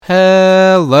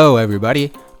Hello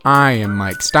everybody, I am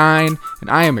Mike Stein, and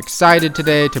I am excited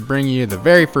today to bring you the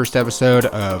very first episode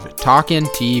of Talkin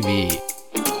TV.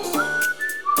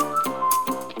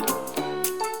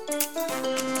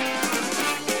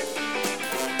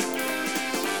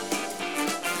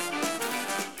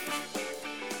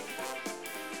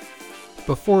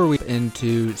 Before we get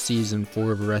into Season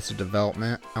 4 of Arrested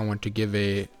Development, I want to give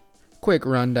a quick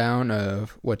rundown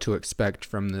of what to expect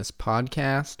from this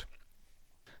podcast.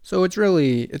 So it's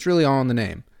really all in the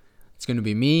name. It's going to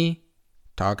be me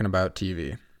talking about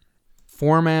TV.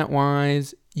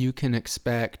 Format-wise, you can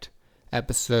expect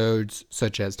episodes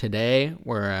such as today,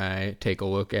 where I take a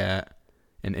look at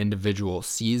an individual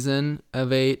season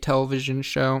of a television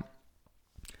show.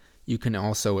 You can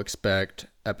also expect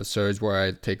episodes where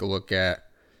I take a look at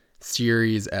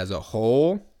series as a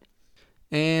whole.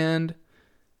 And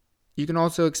you can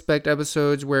also expect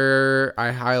episodes where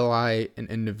I highlight an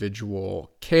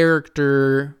individual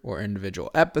character or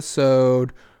individual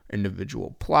episode,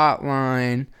 individual plot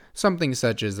line, something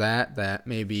such as that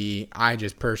maybe I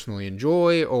just personally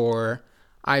enjoy or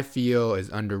I feel is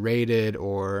underrated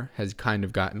or has kind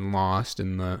of gotten lost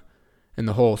in the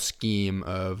whole scheme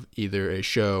of either a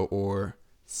show or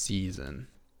season.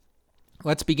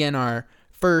 Let's begin our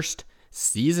first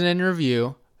season in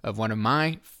review of one of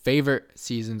my favorite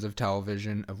seasons of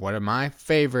television, of one of my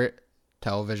favorite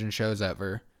television shows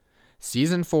ever,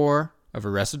 Season 4 of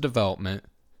Arrested Development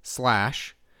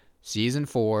 / Season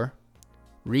 4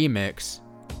 Remix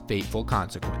Fateful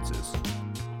Consequences.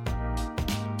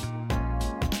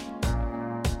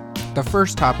 The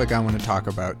first topic I want to talk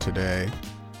about today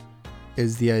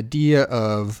is the idea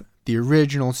of the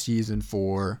original Season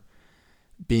 4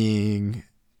 being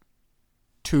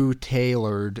too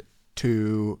tailored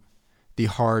to the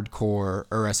hardcore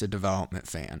Arrested Development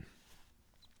fan.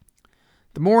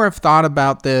 The more I've thought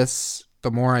about this, the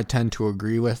more I tend to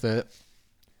agree with it.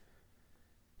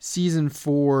 Season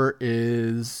 4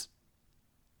 is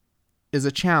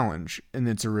a challenge in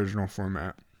its original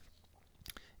format.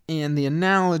 And the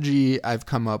analogy I've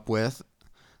come up with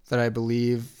that I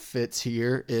believe fits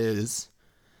here is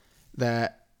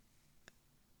that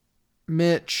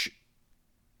Mitch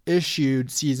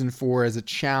issued Season 4 as a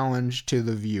challenge to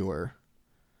the viewer.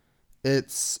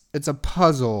 It's a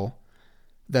puzzle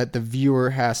that the viewer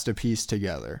has to piece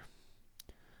together.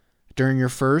 During your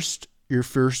first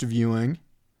viewing,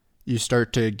 you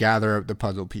start to gather up the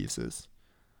puzzle pieces.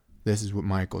 This is what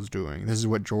Michael's doing. This is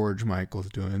what George Michael's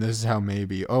doing. This is how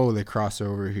maybe, they cross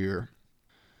over here.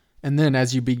 And then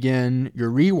as you begin your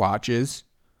rewatches,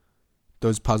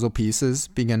 those puzzle pieces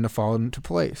begin to fall into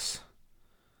place.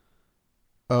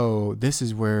 This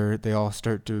is where they all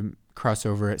start to cross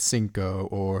over at Cinco,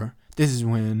 or this is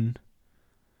when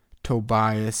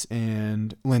Tobias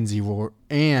and Lindsay were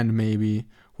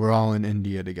all in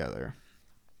India together.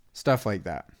 Stuff like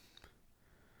that.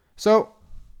 So,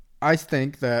 I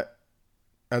think that,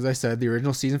 as I said, the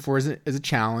original Season 4 is a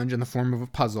challenge in the form of a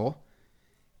puzzle.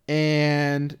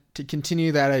 And to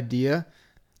continue that idea,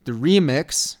 the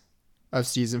remix of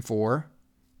Season 4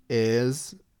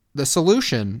 is the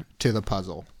solution to the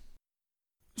puzzle.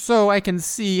 So I can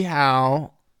see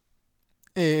how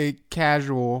a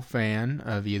casual fan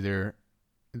of either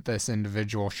this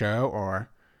individual show or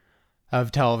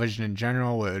of television in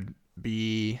general would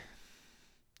be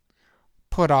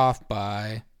put off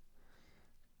by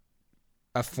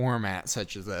a format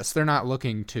such as this. They're not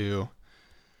looking to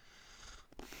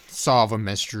solve a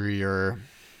mystery or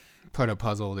put a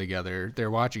puzzle together. They're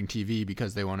watching TV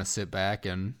because they want to sit back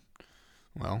and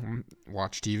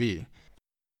watch TV,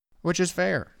 which is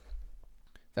fair.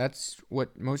 That's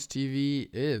what most TV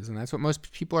is, and that's what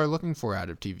most people are looking for out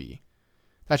of TV.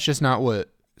 That's just not what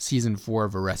Season 4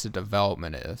 of Arrested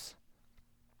Development is.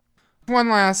 One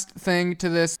last thing to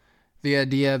this, the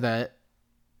idea that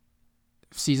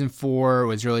Season 4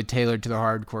 was really tailored to the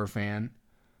hardcore fan.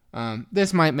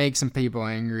 This might make some people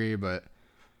angry, but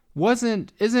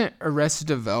isn't Arrested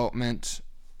Development,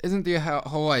 isn't the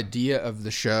whole idea of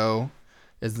the show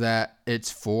is that it's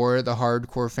for the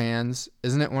hardcore fans?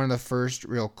 Isn't it one of the first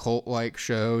real cult-like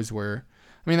shows where,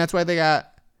 that's why they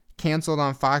got canceled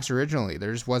on Fox originally.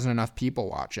 There just wasn't enough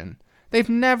people watching. They've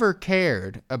never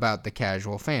cared about the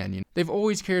casual fan. They've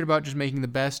always cared about just making the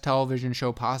best television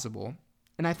show possible.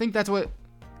 And I think that's what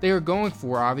they were going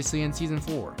for, obviously, in Season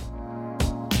 4.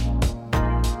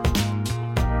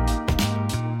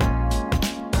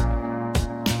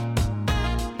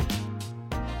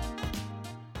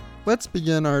 Let's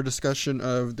begin our discussion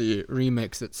of the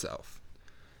remix itself.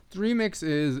 The remix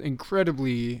is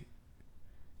incredibly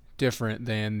different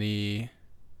than the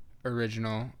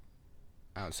original,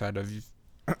 outside of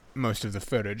most of the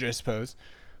footage, I suppose.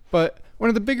 But one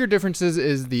of the bigger differences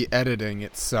is the editing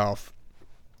itself.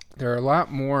 There are a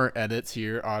lot more edits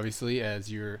here, obviously,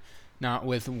 as you're not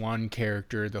with one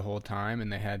character the whole time,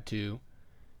 and they had to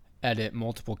edit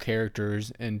multiple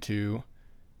characters into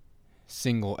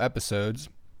single episodes.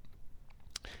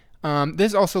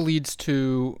 This also leads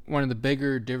to one of the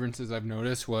bigger differences I've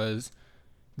noticed was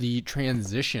the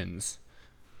transitions.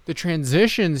 The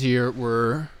transitions here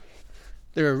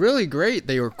they were really great.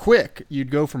 They were quick.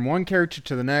 You'd go from one character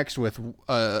to the next with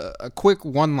a quick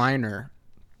one-liner.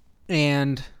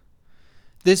 And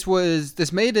this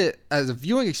made it, as a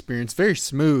viewing experience, very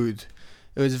smooth.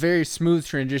 It was a very smooth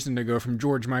transition to go from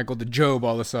George Michael to Job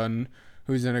all of a sudden,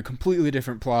 who's in a completely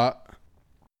different plot.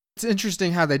 It's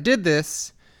interesting how they did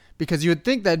this, because you would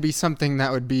think that'd be something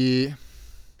that would be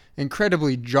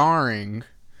incredibly jarring,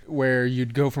 where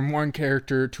you'd go from one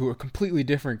character to a completely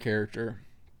different character.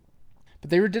 But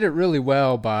they did it really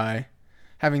well by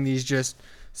having these just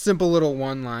simple little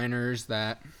one-liners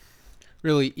that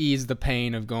really ease the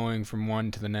pain of going from one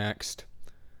to the next.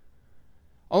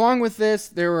 Along with this,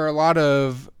 there were a lot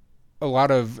of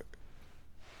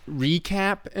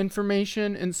recap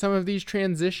information in some of these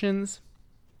transitions.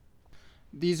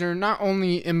 These are not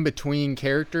only in between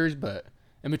characters, but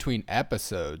in between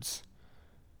episodes.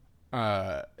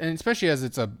 And especially as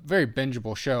it's a very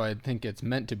bingeable show, I think it's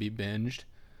meant to be binged.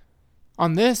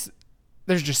 On this,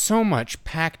 there's just so much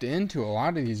packed into a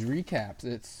lot of these recaps.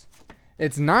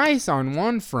 It's nice on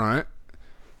one front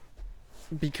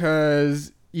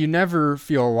because you never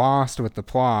feel lost with the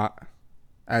plot,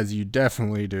 as you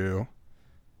definitely do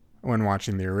when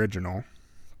watching the original.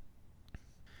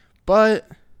 But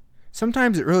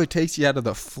sometimes it really takes you out of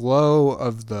the flow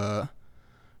of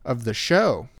the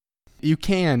show. You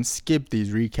can skip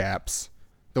these recaps,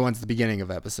 the ones at the beginning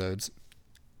of episodes.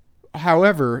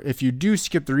 However, if you do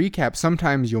skip the recap,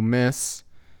 sometimes you'll miss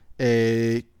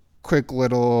a quick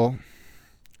little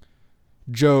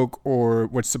joke or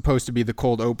what's supposed to be the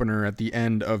cold opener at the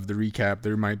end of the recap.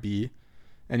 There might be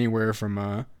anywhere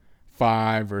from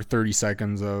 5 or 30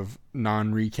 seconds of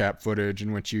non-recap footage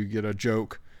in which you get a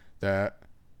joke that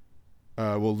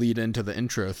will lead into the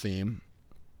intro theme.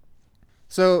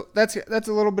 So that's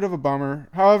a little bit of a bummer.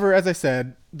 However, as I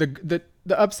said, the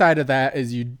upside of that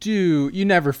is you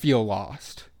never feel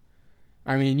lost.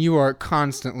 I mean, you are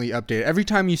constantly updated. Every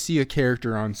time you see a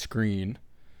character on screen,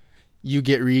 you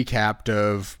get recapped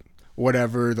of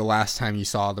whatever the last time you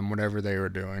saw them, whatever they were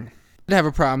doing. I did have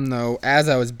a problem though, as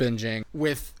I was binging,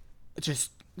 with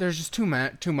there's just too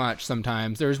much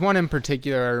sometimes. There's one in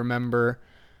particular I remember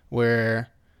where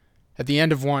at the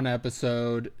end of one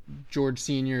episode, George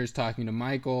Sr. is talking to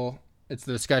Michael. It's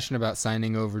the discussion about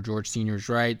signing over George Sr.'s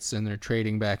rights, and they're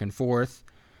trading back and forth.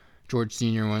 George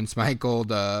Sr. wants Michael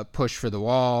to push for the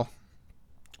wall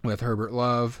with Herbert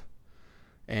Love,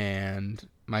 and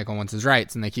Michael wants his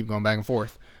rights, and they keep going back and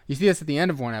forth. You see this at the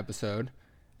end of one episode,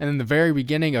 and then the very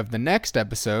beginning of the next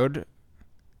episode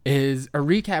is a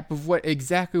recap of what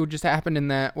exactly just happened in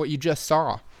what you just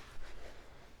saw.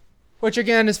 Which,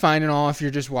 again, is fine and all if you're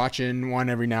just watching one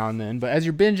every now and then. But as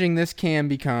you're binging, this can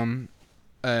become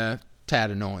a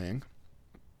tad annoying.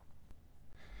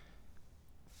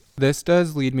 This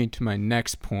does lead me to my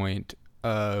next point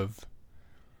of,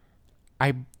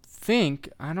 I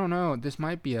don't know, this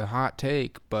might be a hot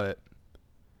take, but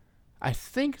I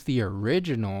think the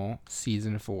original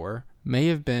Season 4 may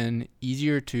have been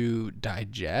easier to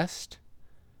digest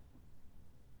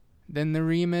than the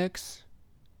remix.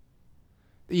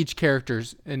 Each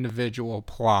character's individual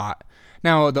plot.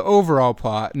 Now, the overall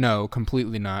plot, no,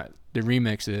 completely not. The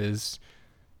remix is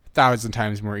 1,000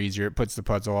 times more easier. It puts the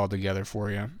puzzle all together for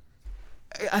you.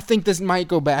 I think this might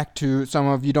go back to some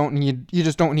of you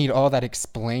just don't need all that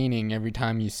explaining every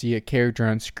time you see a character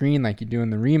on screen like you do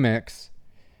in the remix.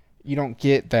 You don't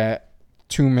get that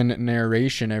 2-minute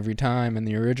narration every time in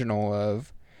the original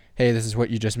of, hey, this is what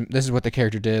the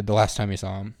character did the last time you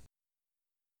saw him.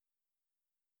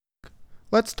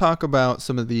 Let's talk about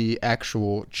some of the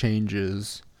actual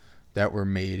changes that were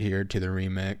made here to the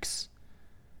remix,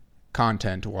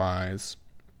 content-wise.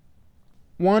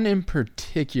 One in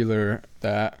particular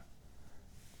that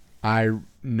I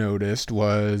noticed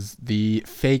was the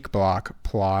fake block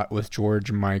plot with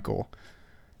George Michael.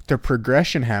 The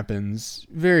progression happens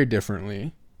very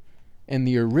differently. In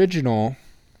the original,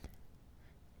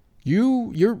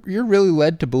 you're really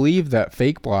led to believe that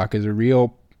fake block is a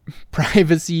real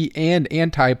privacy and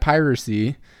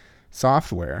anti-piracy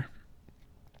software.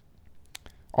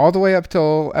 All the way up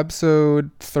till episode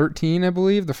 13, I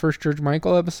believe, the first George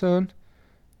Michael episode.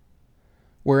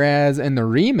 Whereas in the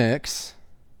remix,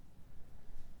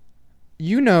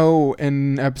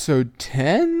 in episode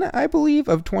 10, I believe,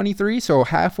 of 23, so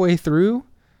halfway through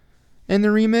in the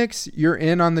remix, you're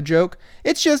in on the joke.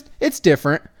 It's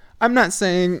different. I'm not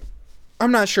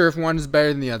sure if one is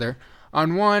better than the other.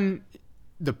 On one,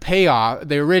 the payoff,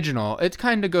 the original, it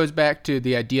kind of goes back to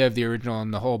the idea of the original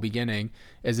in the whole beginning,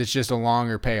 is it's just a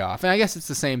longer payoff. And I guess it's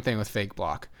the same thing with Fake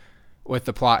Block. With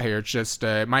the plot here, it's just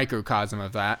a microcosm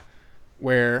of that,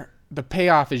 where the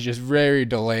payoff is just very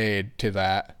delayed to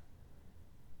that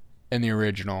in the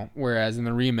original, whereas in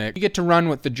the remake, you get to run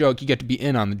with the joke, you get to be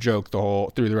in on the joke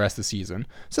through the rest of the season.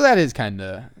 So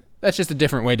that's just a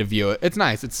different way to view it. It's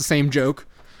nice. It's the same joke,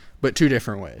 but two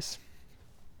different ways.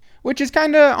 Which is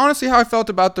kind of honestly how I felt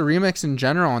about the remix in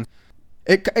general. And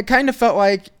it kind of felt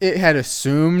like it had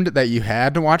assumed that you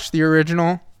had to watch the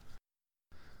original.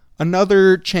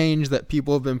 Another change that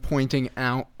people have been pointing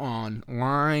out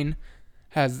online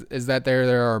is that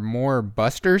there are more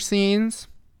Buster scenes.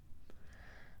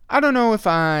 I don't know if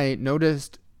I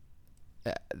noticed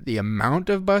the amount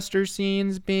of Buster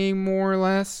scenes being more or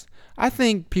less. I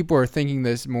think people are thinking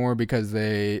this more because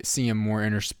they see him more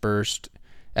interspersed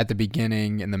at the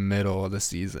beginning and the middle of the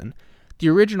season. The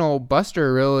original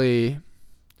Buster really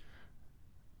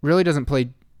doesn't play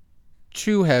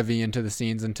too heavy into the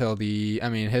scenes until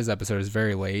his episode is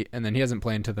very late, and then he doesn't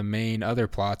play into the main other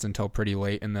plots until pretty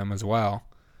late in them as well.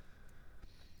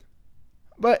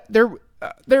 But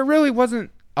there really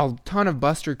wasn't a ton of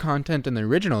Buster content in the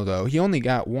original, though. He only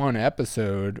got one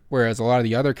episode, whereas a lot of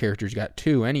the other characters got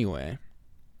two anyway.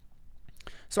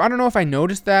 So I don't know if I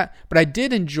noticed that, but I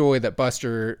did enjoy that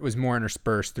Buster was more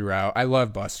interspersed throughout. I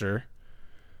love Buster.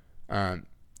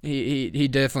 He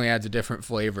definitely adds a different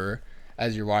flavor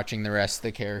as you're watching the rest of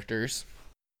the characters.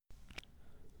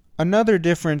 Another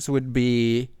difference would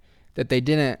be that they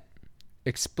didn't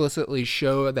explicitly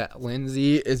show that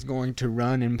Lindsay is going to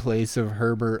run in place of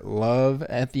Herbert Love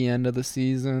at the end of the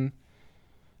season.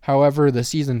 However, the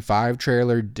season 5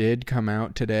 trailer did come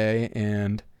out today,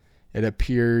 and it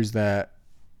appears that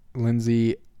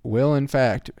Lindsay will in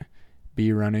fact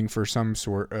be running for some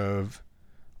sort of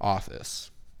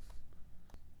office.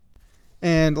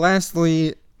 And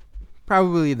lastly,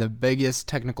 probably the biggest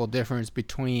technical difference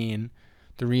between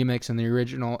the remix and the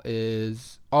original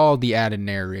is all the added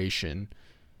narration.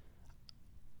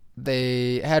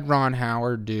 They had Ron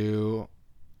Howard do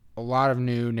a lot of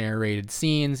new narrated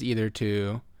scenes, either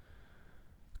to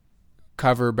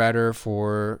cover better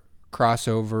for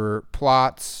crossover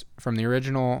plots from the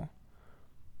original,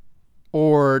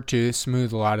 or to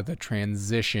smooth a lot of the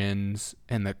transitions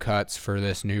and the cuts for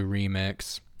this new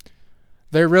remix.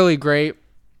 They're really great.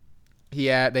 They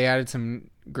added some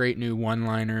great new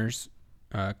one-liners.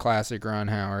 Classic Ron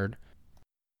Howard.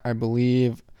 I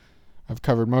believe I've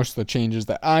covered most of the changes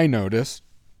that I noticed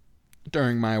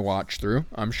during my watch through.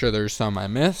 I'm sure there's some I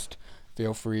missed.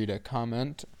 Feel free to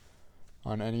comment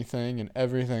on anything and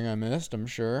everything I missed, I'm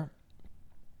sure.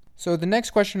 So the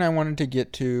next question I wanted to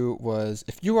get to was,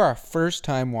 if you are a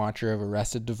first-time watcher of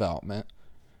Arrested Development,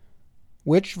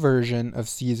 which version of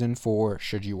Season 4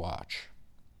 should you watch?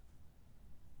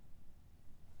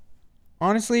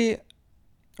 Honestly,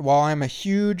 while I'm a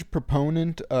huge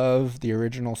proponent of the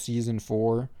original Season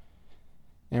 4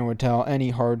 and would tell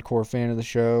any hardcore fan of the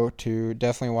show to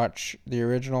definitely watch the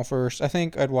original first, I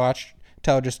think I'd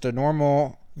tell just a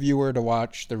normal viewer to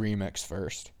watch the remix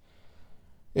first.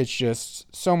 It's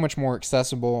just so much more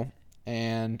accessible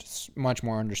and much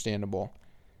more understandable.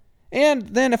 And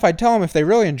then if I tell them if they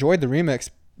really enjoyed the remix,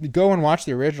 go and watch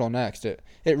the original next. It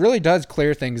really does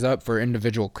clear things up for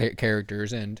individual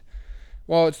characters, and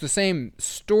while it's the same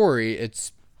story,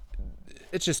 it's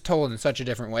just told in such a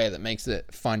different way that makes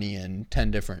it funny in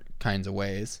 10 different kinds of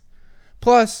ways.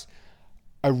 Plus,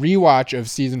 a rewatch of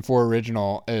Season 4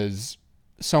 original is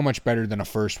so much better than a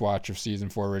first watch of Season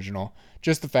 4 original.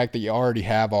 Just the fact that you already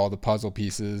have all the puzzle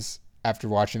pieces after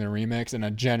watching the remix and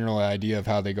a general idea of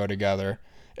how they go together,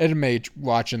 it made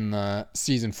watching the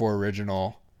Season 4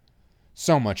 original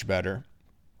so much better.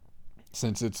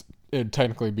 Since it'd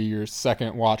technically be your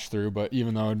second watch through, but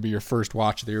even though it'd be your first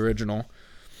watch of the original.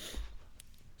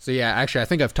 So yeah, actually I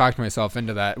think I've talked myself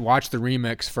into that. Watch the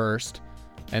remix first,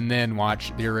 and then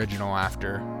watch the original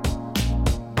after.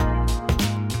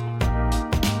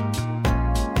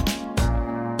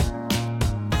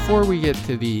 Before we get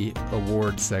to the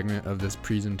award segment of this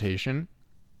presentation,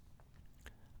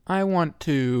 I want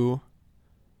to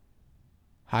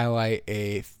highlight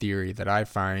a theory that I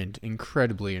find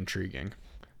incredibly intriguing.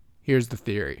 Here's the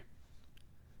theory.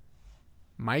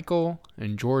 Michael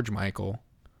and George Michael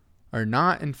are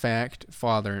not in fact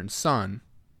father and son,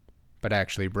 but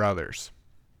actually brothers.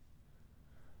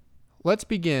 let's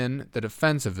begin the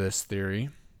defense of this theory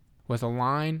with a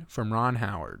line from Ron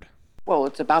Howard. Well,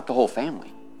 it's about the whole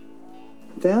family.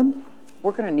 Then?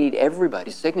 We're going to need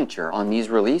everybody's signature on these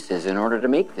releases in order to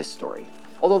make this story.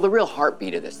 Although the real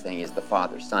heartbeat of this thing is the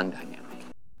father-son dynamic.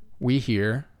 We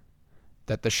hear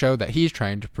that the show that he's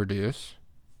trying to produce,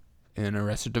 an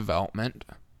Arrested Development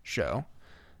show,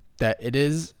 that it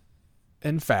is,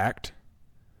 in fact,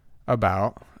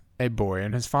 about a boy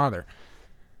and his father,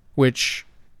 which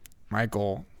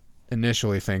Michael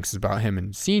initially thinks is about him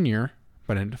and Senior,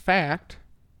 but in fact,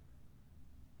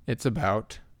 it's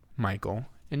about Michael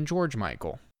and George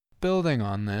Michael. Building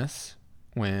on this,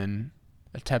 when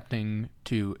attempting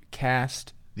to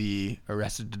cast the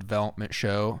Arrested Development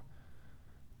show,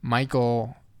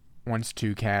 Michael wants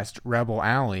to cast Rebel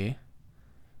Allie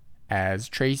as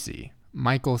Tracy.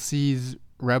 Michael sees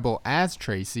Rebel as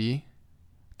Tracy,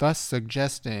 thus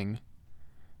suggesting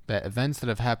that events that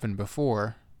have happened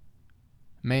before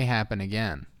may happen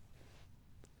again.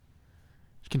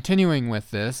 Continuing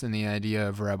with this and the idea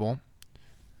of Rebel,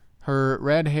 her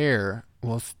red hair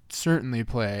will certainly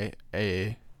play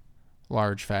a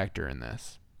large factor in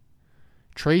this.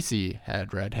 Tracy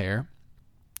had red hair.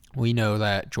 We know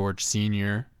that George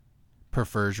Sr.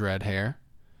 prefers red hair.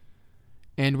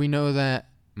 And we know that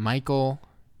Michael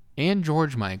and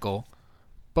George Michael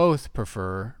both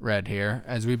prefer red hair,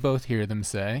 as we both hear them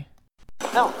say,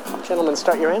 Now, gentlemen,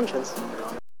 start your engines.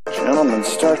 Gentlemen,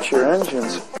 start your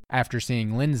engines. after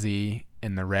seeing Lindsay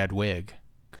in the red wig.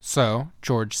 So,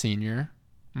 George Sr.,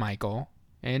 Michael,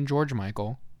 and George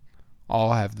Michael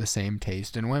all have the same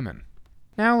taste in women.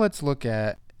 Now let's look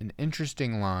at an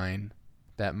interesting line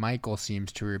that Michael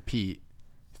seems to repeat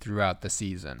throughout the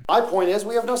season. My point is,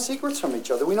 we have no secrets from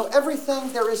each other. We know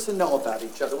everything there is to know about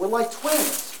each other. We're like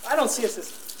twins. I don't see us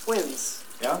as twins.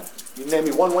 Yeah? You name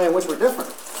me one way in which we're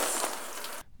different.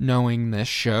 Knowing this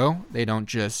show, they don't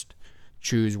just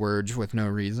choose words with no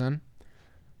reason.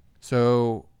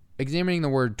 So, examining the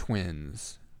word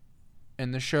twins.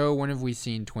 In the show, when have we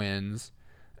seen twins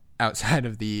outside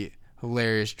of the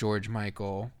hilarious George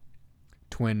Michael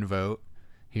twin vote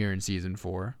here in season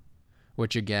 4,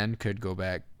 which again could go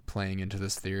back playing into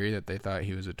this theory that they thought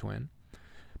he was a twin.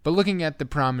 But looking at the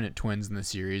prominent twins in the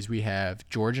series, we have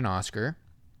George and Oscar,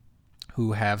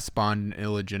 who have spawned an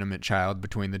illegitimate child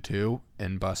between the two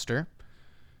in Buster.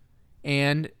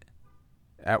 And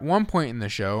at one point in the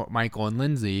show, Michael and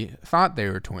Lindsay thought they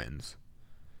were twins.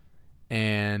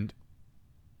 And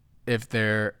if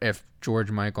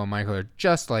George, Michael, and Michael are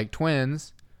just like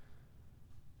twins,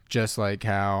 just like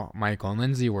how Michael and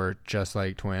Lindsay were just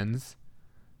like twins,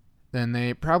 then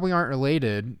they probably aren't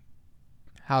related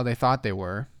how they thought they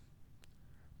were.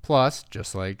 Plus,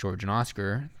 just like George and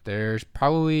Oscar, there's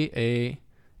probably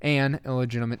an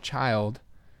illegitimate child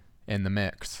in the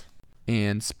mix.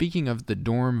 And speaking of the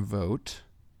dorm vote,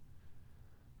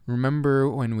 remember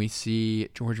when we see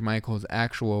George Michael's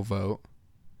actual vote,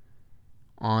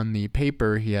 on the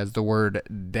paper he has the word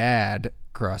dad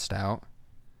crossed out,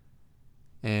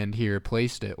 and he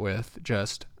replaced it with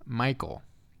just Michael.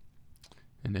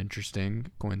 An interesting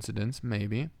coincidence,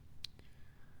 maybe.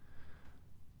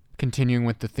 Continuing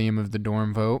with the theme of the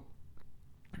dorm vote,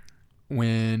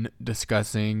 when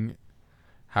discussing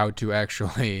how to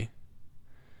actually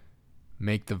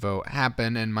make the vote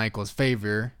happen in Michael's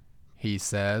favor, he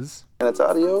says, And it's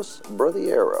adios, brother.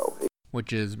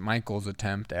 which is Michael's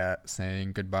attempt at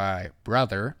saying goodbye,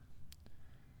 brother.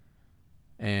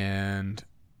 And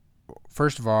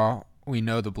first of all, we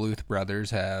know the Bluth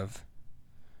brothers have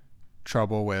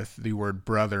trouble with the word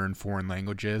brother in foreign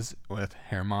languages with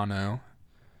hermano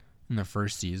in the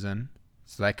first season,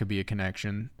 so that could be a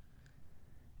connection.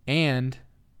 And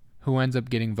who ends up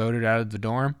getting voted out of the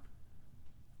dorm?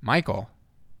 Michael.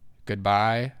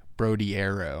 Goodbye, Brody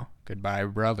Arrow. Goodbye,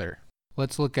 brother.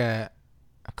 Let's look at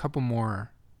a couple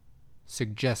more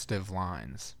suggestive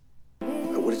lines.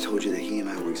 I would have told you that he and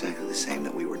I were exactly the same,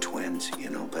 that we were twins,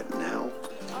 but now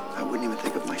I wouldn't even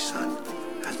think of my son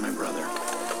as my brother.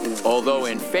 Although,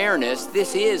 in fairness,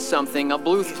 this is something a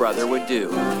Bluth brother would do.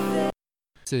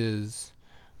 This is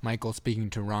Michael speaking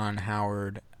to Ron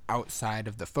Howard outside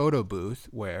of the photo booth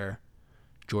where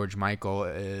George Michael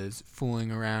is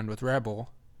fooling around with Rebel.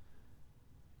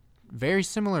 Very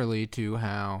similarly to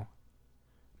how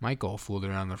Michael fooled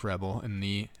around with Rebel in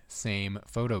the same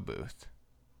photo booth.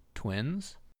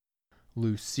 Twins?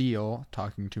 Lucille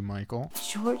talking to Michael.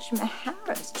 George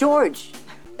Maharis. George,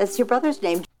 that's your brother's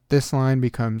name. This line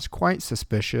becomes quite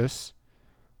suspicious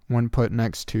when put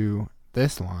next to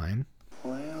this line.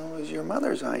 Well, it was your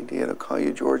mother's idea to call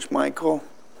you George Michael,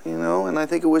 and I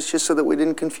think it was just so that we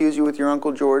didn't confuse you with your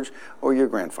Uncle George or your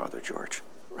grandfather George.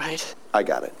 Right. I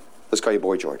got it. Let's call you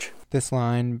Boy George. This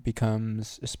line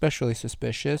becomes especially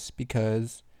suspicious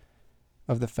because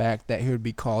of the fact that he would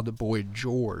be called Boy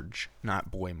George,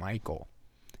 not Boy Michael,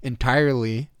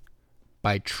 entirely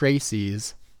by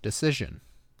Tracy's decision.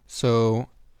 So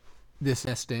this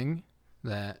suggesting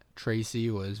that Tracy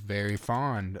was very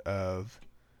fond of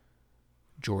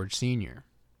George Sr.,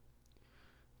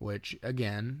 which,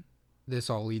 again, this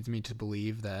all leads me to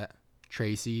believe that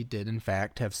Tracy did in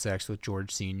fact have sex with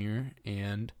George Sr.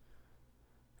 and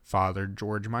fathered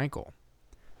George Michael.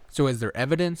 So is there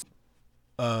evidence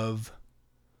of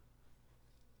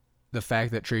the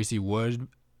fact that Tracy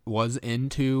was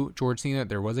into George Sr., that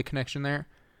there was a connection there?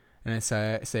 And I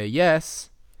say yes.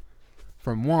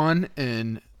 From one,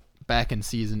 and back in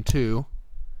season 2,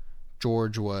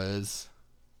 George was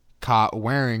caught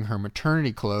wearing her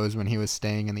maternity clothes when he was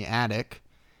staying in the attic,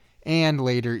 and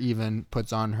later even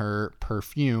puts on her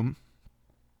perfume.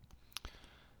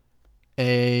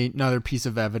 Another piece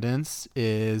of evidence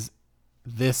is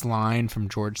this line from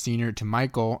George Sr. to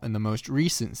Michael in the most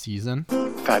recent season.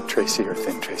 Fat Tracy or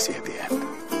thin Tracy at the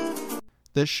end.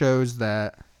 This shows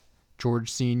that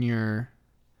George Sr.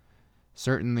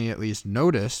 certainly at least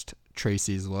noticed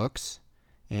Tracy's looks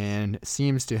and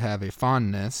seems to have a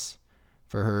fondness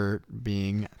for her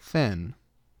being thin.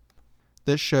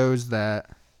 This shows that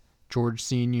George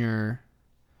Sr.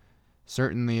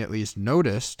 certainly at least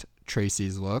noticed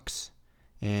Tracy's looks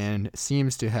and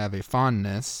seems to have a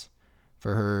fondness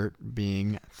for her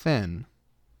being thin.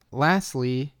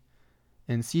 Lastly,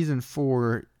 in season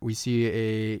 4, we see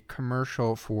a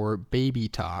commercial for Baby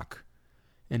Talk,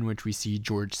 in which we see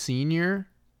George Sr.,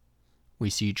 we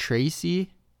see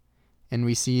Tracy, and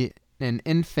we see an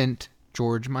infant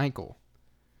George Michael.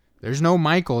 There's no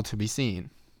Michael to be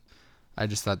seen. I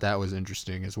just thought that was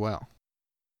interesting as well.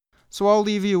 So I'll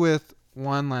leave you with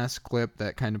one last clip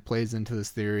that kind of plays into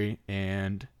this theory,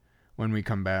 and when we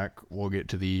come back, we'll get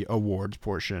to the awards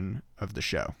portion of the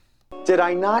show. Did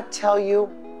I not tell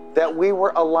you that we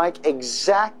were alike,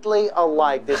 exactly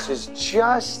alike? This is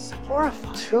just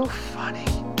Horrifying. too funny.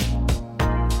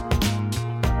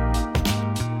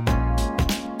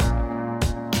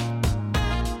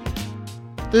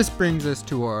 This brings us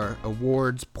to our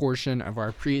awards portion of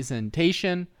our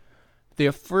presentation.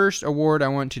 The first award I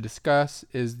want to discuss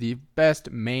is the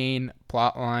best main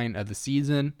plotline of the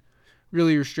season,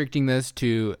 really restricting this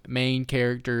to main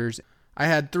characters. I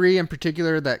had 3 in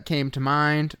particular that came to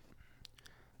mind.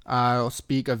 I'll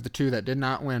speak of the 2 that did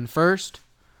not win first.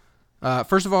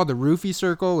 First of all, the Roofie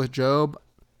Circle with Job,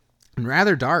 and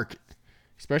rather dark,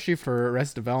 especially for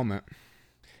Arrested Development.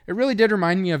 It really did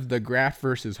remind me of the Graf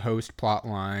versus Host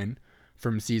plotline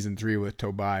from season 3 with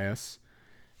Tobias,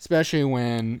 especially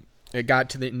when it got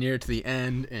to near to the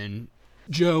end and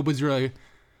Job was really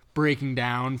breaking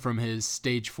down from his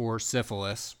stage 4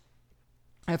 syphilis.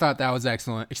 I thought that was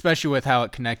excellent, especially with how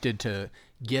it connected to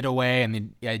Getaway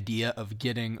and the idea of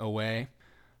getting away.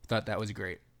 I thought that was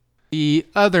great. The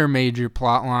other major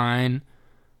plotline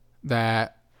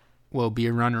that will be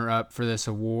a runner-up for this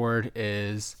award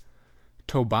is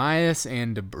Tobias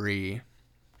and Debris.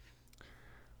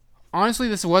 Honestly,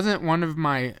 this wasn't one of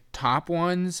my top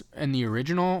ones in the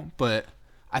original, but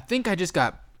I think I just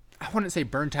got, I wouldn't say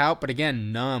burnt out, but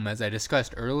again, numb, as I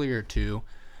discussed earlier, to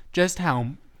just how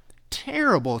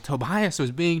terrible Tobias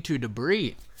was being to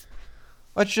Debris.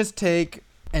 Let's just take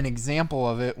an example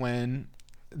of it when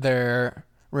they're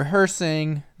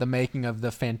rehearsing the making of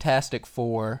the Fantastic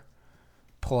Four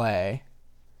play,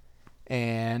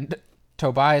 and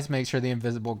Tobias makes her the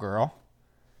invisible girl,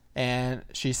 and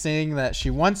she's saying that she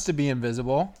wants to be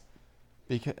invisible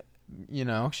because, you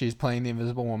know, she's playing the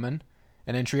invisible woman,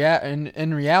 and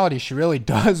in reality she really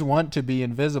does want to be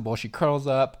invisible. She curls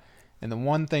up, and the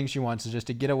one thing she wants is just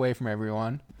to get away from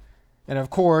everyone. And of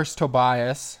course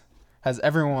Tobias has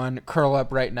everyone curl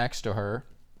up right next to her,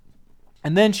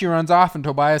 and then she runs off and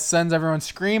Tobias sends everyone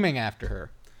screaming after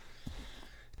her.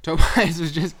 Tobias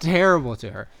was just terrible to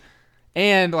her.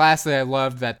 And lastly, I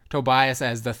loved that Tobias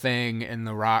as the Thing in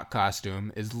the rock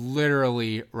costume is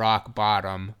literally rock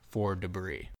bottom for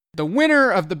Debris. The winner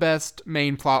of the best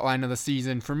main plotline of the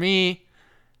season, for me,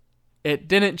 it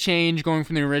didn't change going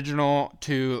from the original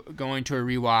to going to a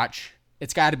rewatch.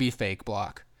 It's got to be Fake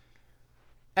Block.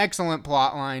 Excellent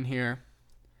plotline here.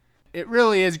 It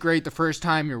really is great the first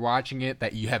time you're watching it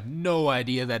that you have no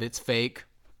idea that it's fake.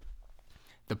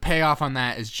 The payoff on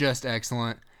that is just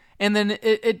excellent. And then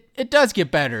it does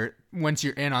get better once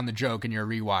you're in on the joke and you're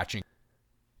rewatching.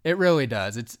 It really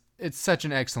does. It's such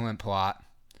an excellent plot.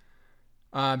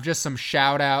 Just some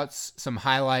shout outs, some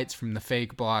highlights from the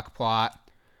Fake Block plot.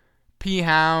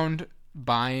 P-Hound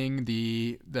buying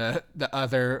the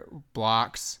other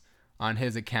blocks on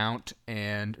his account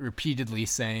and repeatedly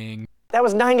saying That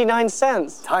was 99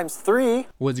 cents. Times 3.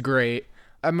 was great.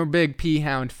 I'm a big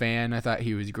P-Hound fan. I thought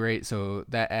he was great, so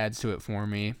that adds to it for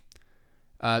me.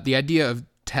 The idea of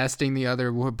testing the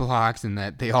other wood blocks and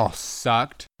that they all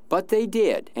sucked. But they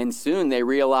did, and soon they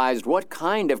realized what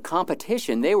kind of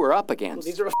competition they were up against.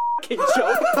 These are a f***ing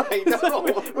joke. I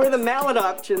know. We're the mallet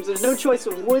options. There's no choice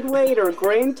of wood weight or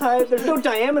grain type. There's no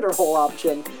diameter hole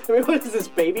option. I mean, what is this,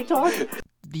 baby talk?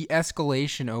 The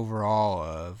escalation overall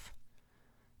of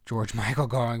George Michael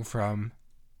going from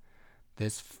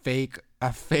this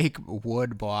a fake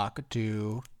wood block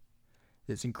to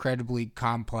this incredibly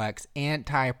complex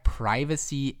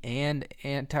anti-piracy and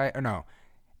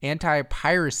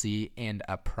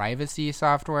a privacy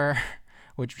software,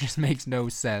 which just makes no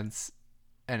sense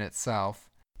in itself.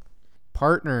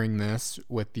 Partnering this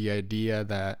with the idea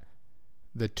that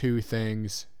the two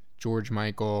things George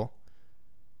Michael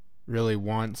really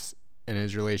wants in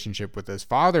his relationship with his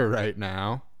father right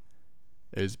now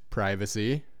is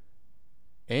privacy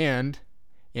and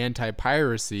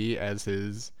anti-piracy, as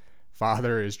his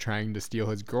father is trying to steal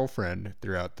his girlfriend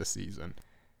throughout the season.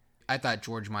 I thought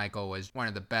George Michael was one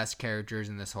of the best characters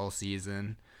in this whole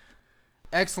season.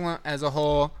 Excellent as a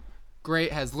whole.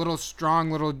 Great, has strong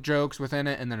little jokes within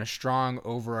it, and then a strong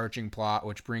overarching plot,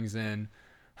 which brings in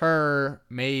her,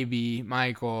 maybe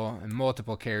Michael, and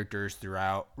multiple characters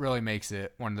throughout. Really makes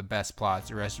it one of the best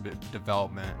plots Arrested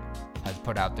Development has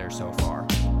put out there so far.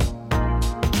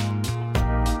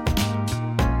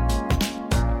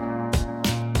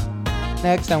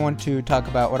 Next, I want to talk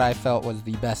about what I felt was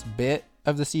the best bit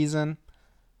of the season.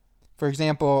 For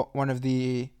example, one of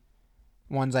the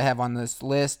ones I have on this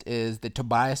list is the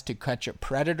Tobias to catch a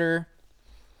predator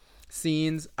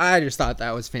scenes. I just thought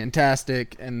that was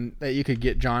fantastic, and that you could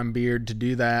get John Beard to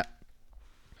do that.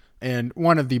 And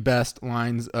one of the best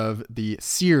lines of the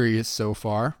series so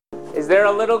far. Is there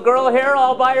a little girl here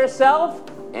all by herself?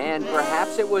 And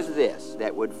perhaps it was this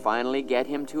that would finally get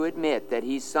him to admit that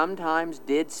he sometimes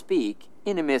did speak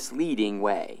in a misleading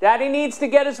way. Daddy needs to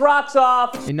get his rocks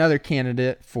off. Another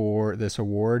candidate for this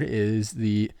award is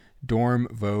the dorm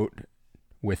vote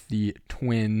with the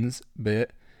twins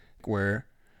bit, where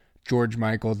George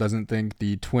Michael doesn't think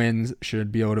the twins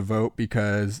should be able to vote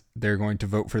because they're going to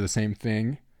vote for the same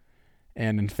thing.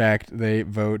 And in fact, they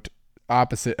vote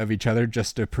opposite of each other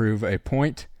just to prove a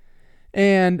point.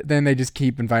 And then they just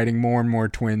keep inviting more and more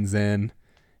twins in,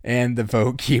 and the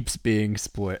vote keeps being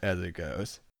split as it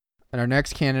goes. And our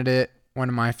next candidate, one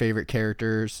of my favorite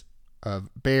characters of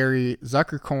Barry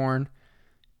Zuckerkorn,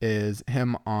 is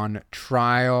him on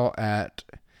trial at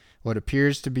what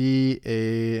appears to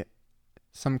be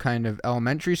some kind of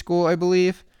elementary school, I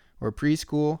believe, or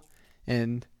preschool.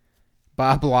 And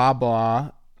Blah Blah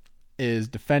Blah is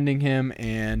defending him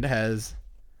and has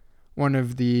one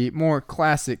of the more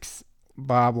classics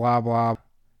Blah Blah Blah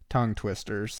tongue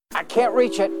twisters. I can't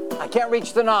reach it. I can't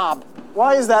reach the knob.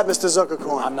 Why is that, Mr.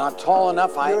 Zuckerkorn? I'm not tall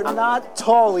enough. You're not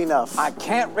tall enough. I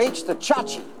can't reach the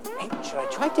chachi. Hey, should I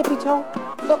try tippy toe?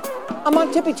 Look, I'm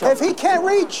on tippy toe. If he can't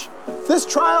reach, this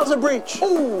trial's a breach.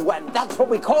 Ooh, and that's what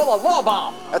we call a law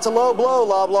bomb. That's a low blow,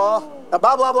 law blah. A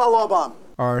blah blah blah law bomb.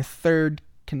 Our third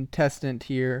contestant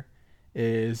here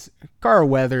is Carl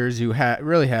Weathers, who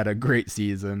really had a great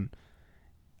season.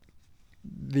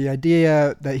 The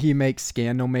idea that he makes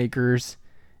Scandal Makers,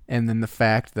 and then the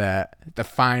fact that the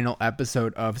final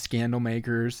episode of Scandal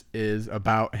Makers is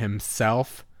about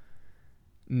himself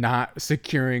not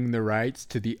securing the rights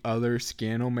to the other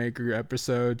Scandal Maker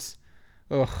episodes.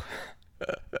 Ugh.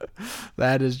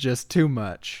 That is just too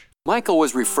much. Michael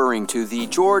was referring to the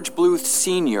George Bluth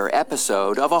Sr.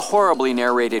 episode of a horribly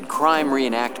narrated crime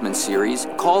reenactment series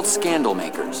called Scandal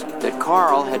Makers that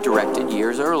Carl had directed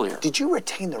years earlier. Did you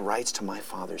retain the rights to my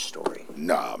father's story?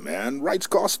 Nah, man. Rights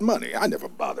cost money. I never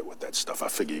bothered with that stuff. I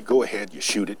figure you go ahead, you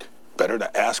shoot it. Better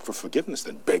to ask for forgiveness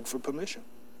than beg for permission.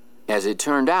 As it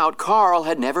turned out, Carl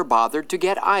had never bothered to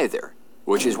get either,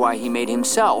 which is why he made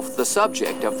himself the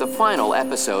subject of the final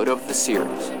episode of the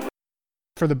series.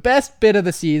 For the best bit of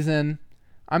the season,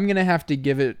 I'm going to have to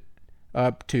give it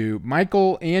up to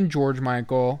Michael and George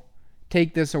Michael.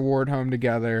 Take this award home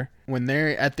together when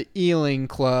they're at the Ealing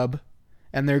Club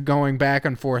and they're going back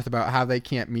and forth about how they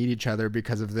can't meet each other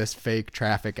because of this fake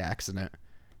traffic accident.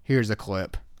 Here's a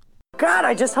clip. God,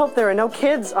 I just hope there are no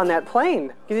kids on that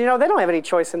plane. Because, they don't have any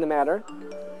choice in the matter.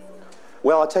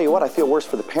 Well, I'll tell you what, I feel worse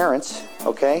for the parents,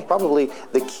 okay? Probably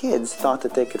the kids thought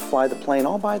that they could fly the plane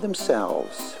all by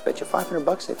themselves. Bet you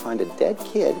 $500 they find a dead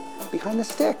kid behind the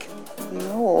stick. You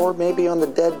know, or maybe on the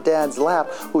dead dad's lap,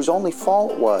 whose only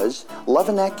fault was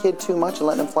loving that kid too much and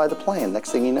letting him fly the plane.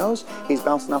 Next thing he knows, he's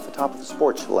bouncing off the top of the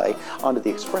sports chalet onto the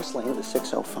express lane of the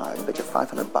 605. Bet you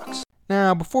 $500.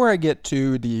 Now, before I get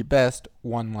to the best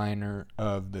one-liner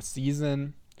of the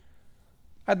season,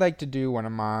 I'd like to do one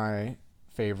of my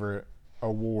favorite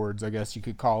awards, I guess you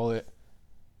could call it,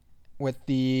 with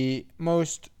the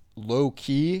most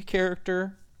low-key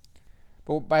character.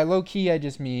 But by low-key, I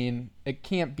just mean it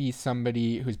can't be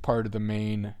somebody who's part of the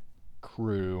main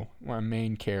crew or a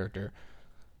main character.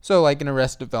 So like in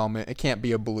Arrested Development, it can't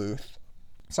be a Bluth.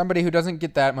 Somebody who doesn't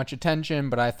get that much attention,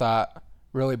 but I thought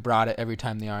really brought it every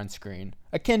time they're on screen.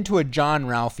 Akin to a John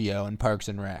Ralphio in Parks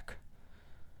and Rec.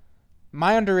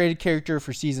 My underrated character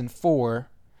for season 4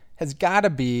 has got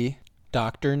to be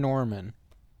Dr. Norman,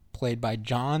 played by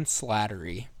John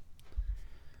Slattery.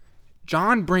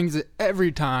 John brings it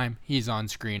every time he's on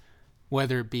screen,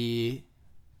 whether it be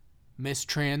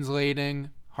mistranslating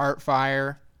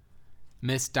Heartfire,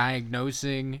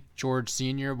 misdiagnosing George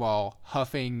Sr. while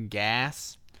huffing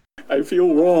gas. I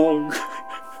feel wrong,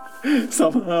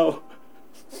 somehow.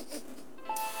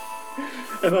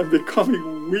 And I'm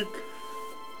becoming weak.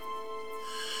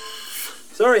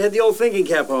 Sorry, had the old thinking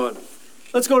cap on.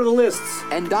 Let's go to the lists.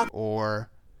 Or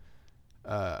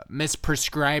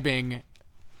misprescribing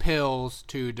pills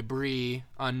to debris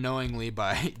unknowingly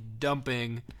by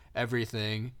dumping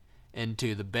everything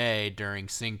into the bay during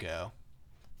Cinco.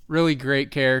 Really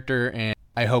great character, and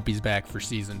I hope he's back for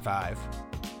season 5.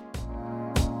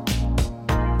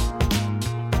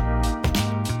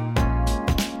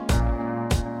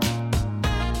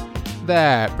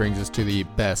 That brings us to the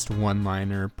best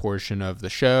one-liner portion of the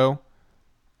show.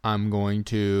 I'm going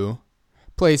to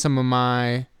play some of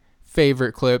my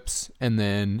favorite clips and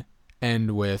then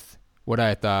end with what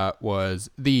I thought was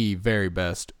the very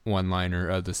best one-liner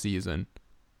of the season.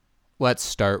 Let's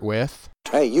start with...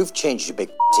 Hey, you've changed, you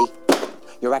big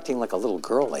You're acting like a little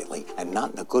girl lately, and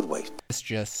not in a good way. This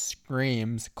just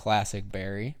screams classic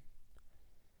Barry.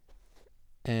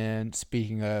 And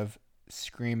speaking of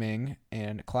screaming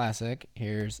and classic,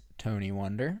 here's Tony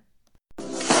Wonder.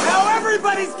 Now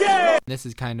everybody's gay! This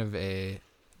is kind of a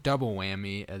double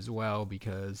whammy as well,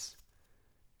 because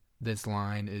this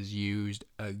line is used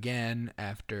again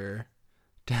after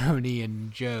Tony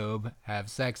and Job have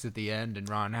sex at the end, and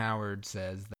Ron Howard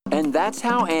says that. And that's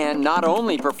how Anne not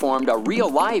only performed a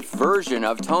real-life version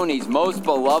of Tony's most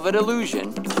beloved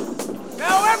illusion,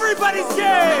 now everybody's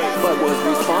gay! but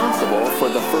was responsible for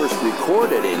the first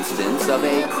recorded instance of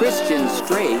a Christian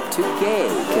straight-to-gay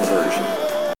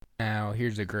conversion. Now,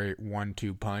 here's a great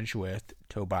 1-2 punch with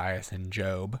Tobias and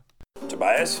Job.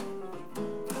 Tobias?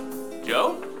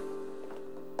 Joe?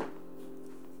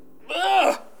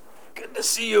 Good to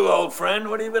see you, old friend.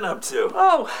 What have you been up to?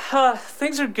 Oh,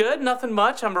 things are good. Nothing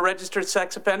much. I'm a registered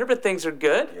sex offender, but things are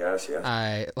good. Yes.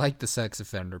 I like the sex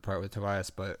offender part with Tobias,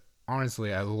 but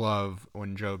honestly, I love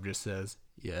when Job just says,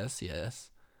 yes.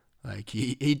 Like,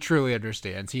 he truly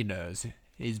understands. He knows.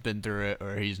 He's been through it,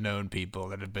 or he's known people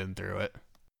that have been through it.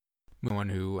 One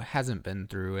who hasn't been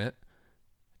through it,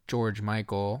 George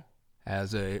Michael,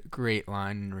 has a great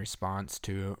line in response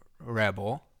to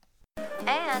Rebel.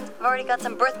 And I've already got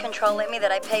some birth control in me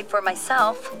that I paid for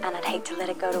myself, and I'd hate to let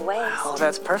it go to waste. Oh,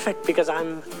 that's perfect, because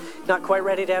I'm not quite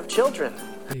ready to have children.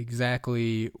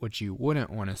 Exactly what you wouldn't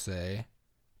want to say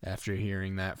after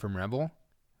hearing that from Rebel,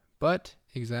 but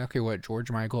exactly what George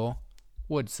Michael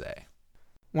would say.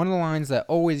 One of the lines that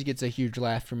always gets a huge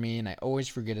laugh from me, and I always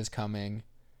forget is coming,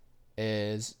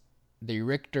 is the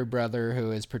Richter brother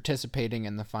who is participating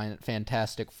in the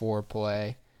Fantastic Four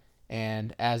play,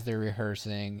 and as they're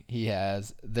rehearsing, he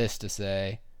has this to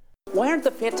say. Why aren't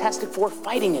the Fantastic Four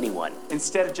fighting anyone?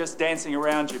 Instead of just dancing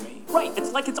around, you mean? Right,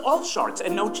 it's like it's all sharks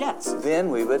and no jets.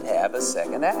 Then we would have a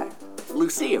second act.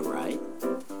 Lucia, right?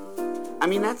 I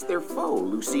mean, that's their foe,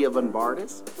 Lucia von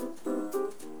Bardis.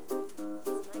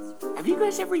 Have you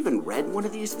guys ever even read one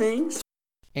of these things?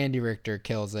 Andy Richter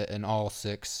kills it in all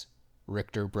 6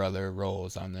 Richter brother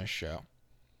roles on this show.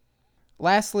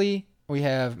 Lastly, we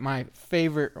have my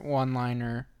favorite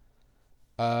one-liner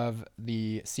of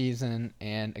the season,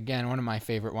 and again, one of my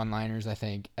favorite one-liners, I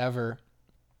think, ever.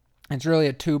 It's really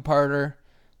a 2-parter,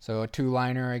 so a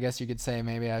 2-liner, I guess you could say.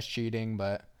 Maybe I was cheating,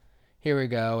 but here we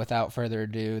go. Without further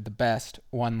ado, the best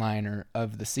one-liner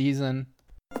of the season.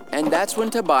 And that's when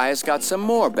Tobias got some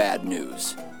more bad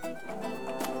news.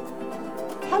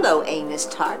 Hello, Amos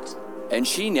Tart. and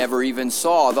she never even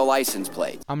saw the license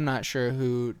plate. I'm not sure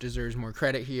who deserves more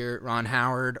credit here, Ron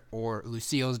Howard or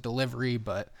Lucille's delivery,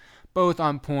 but both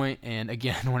on point, and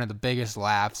again, one of the biggest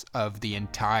laughs of the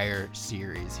entire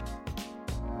series.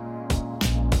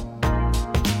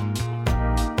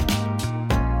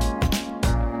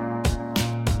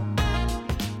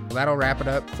 Well, that'll wrap it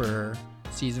up for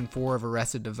season 4 of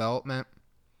Arrested Development.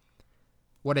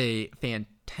 What a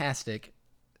fantastic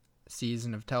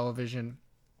season of television.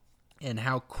 And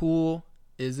how cool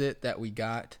is it that we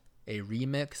got a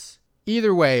remix?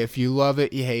 Either way, if you love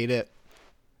it, you hate it,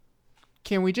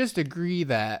 can we just agree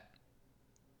that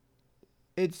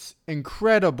it's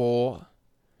incredible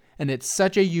and it's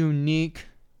such a unique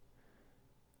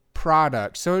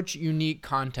product, such unique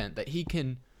content that he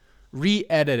can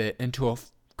re-edit it into a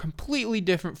completely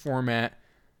different format.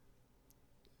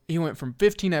 He went from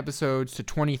 15 episodes to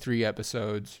 23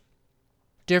 episodes.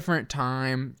 Different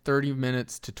time, 30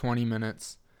 minutes to 20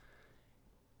 minutes.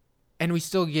 And we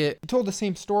still get told the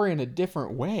same story in a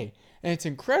different way. And it's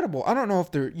incredible. I don't know if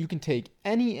you can take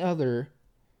any other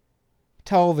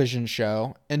television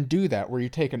show and do that, where you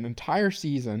take an entire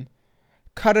season,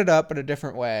 cut it up in a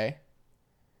different way,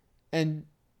 and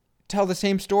tell the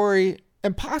same story,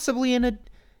 and possibly in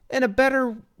a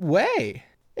better way.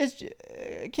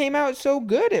 It came out so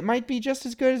good. It might be just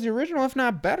as good as the original, if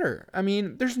not better. I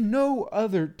mean, there's no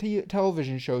other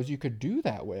television shows you could do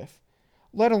that with,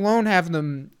 let alone have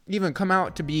them even come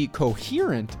out to be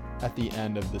coherent at the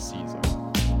end of the season.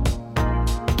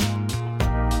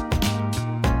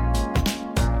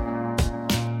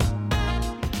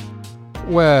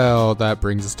 Well, that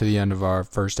brings us to the end of our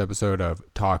first episode of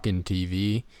Talkin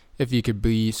TV. If you could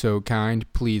be so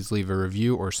kind, please leave a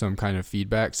review or some kind of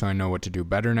feedback so I know what to do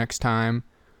better next time.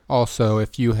 Also,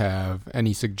 if you have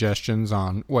any suggestions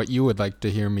on what you would like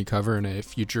to hear me cover in a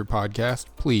future podcast,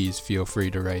 please feel free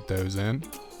to write those in.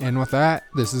 And with that,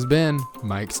 this has been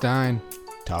Mike Stein,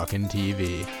 Talkin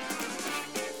TV.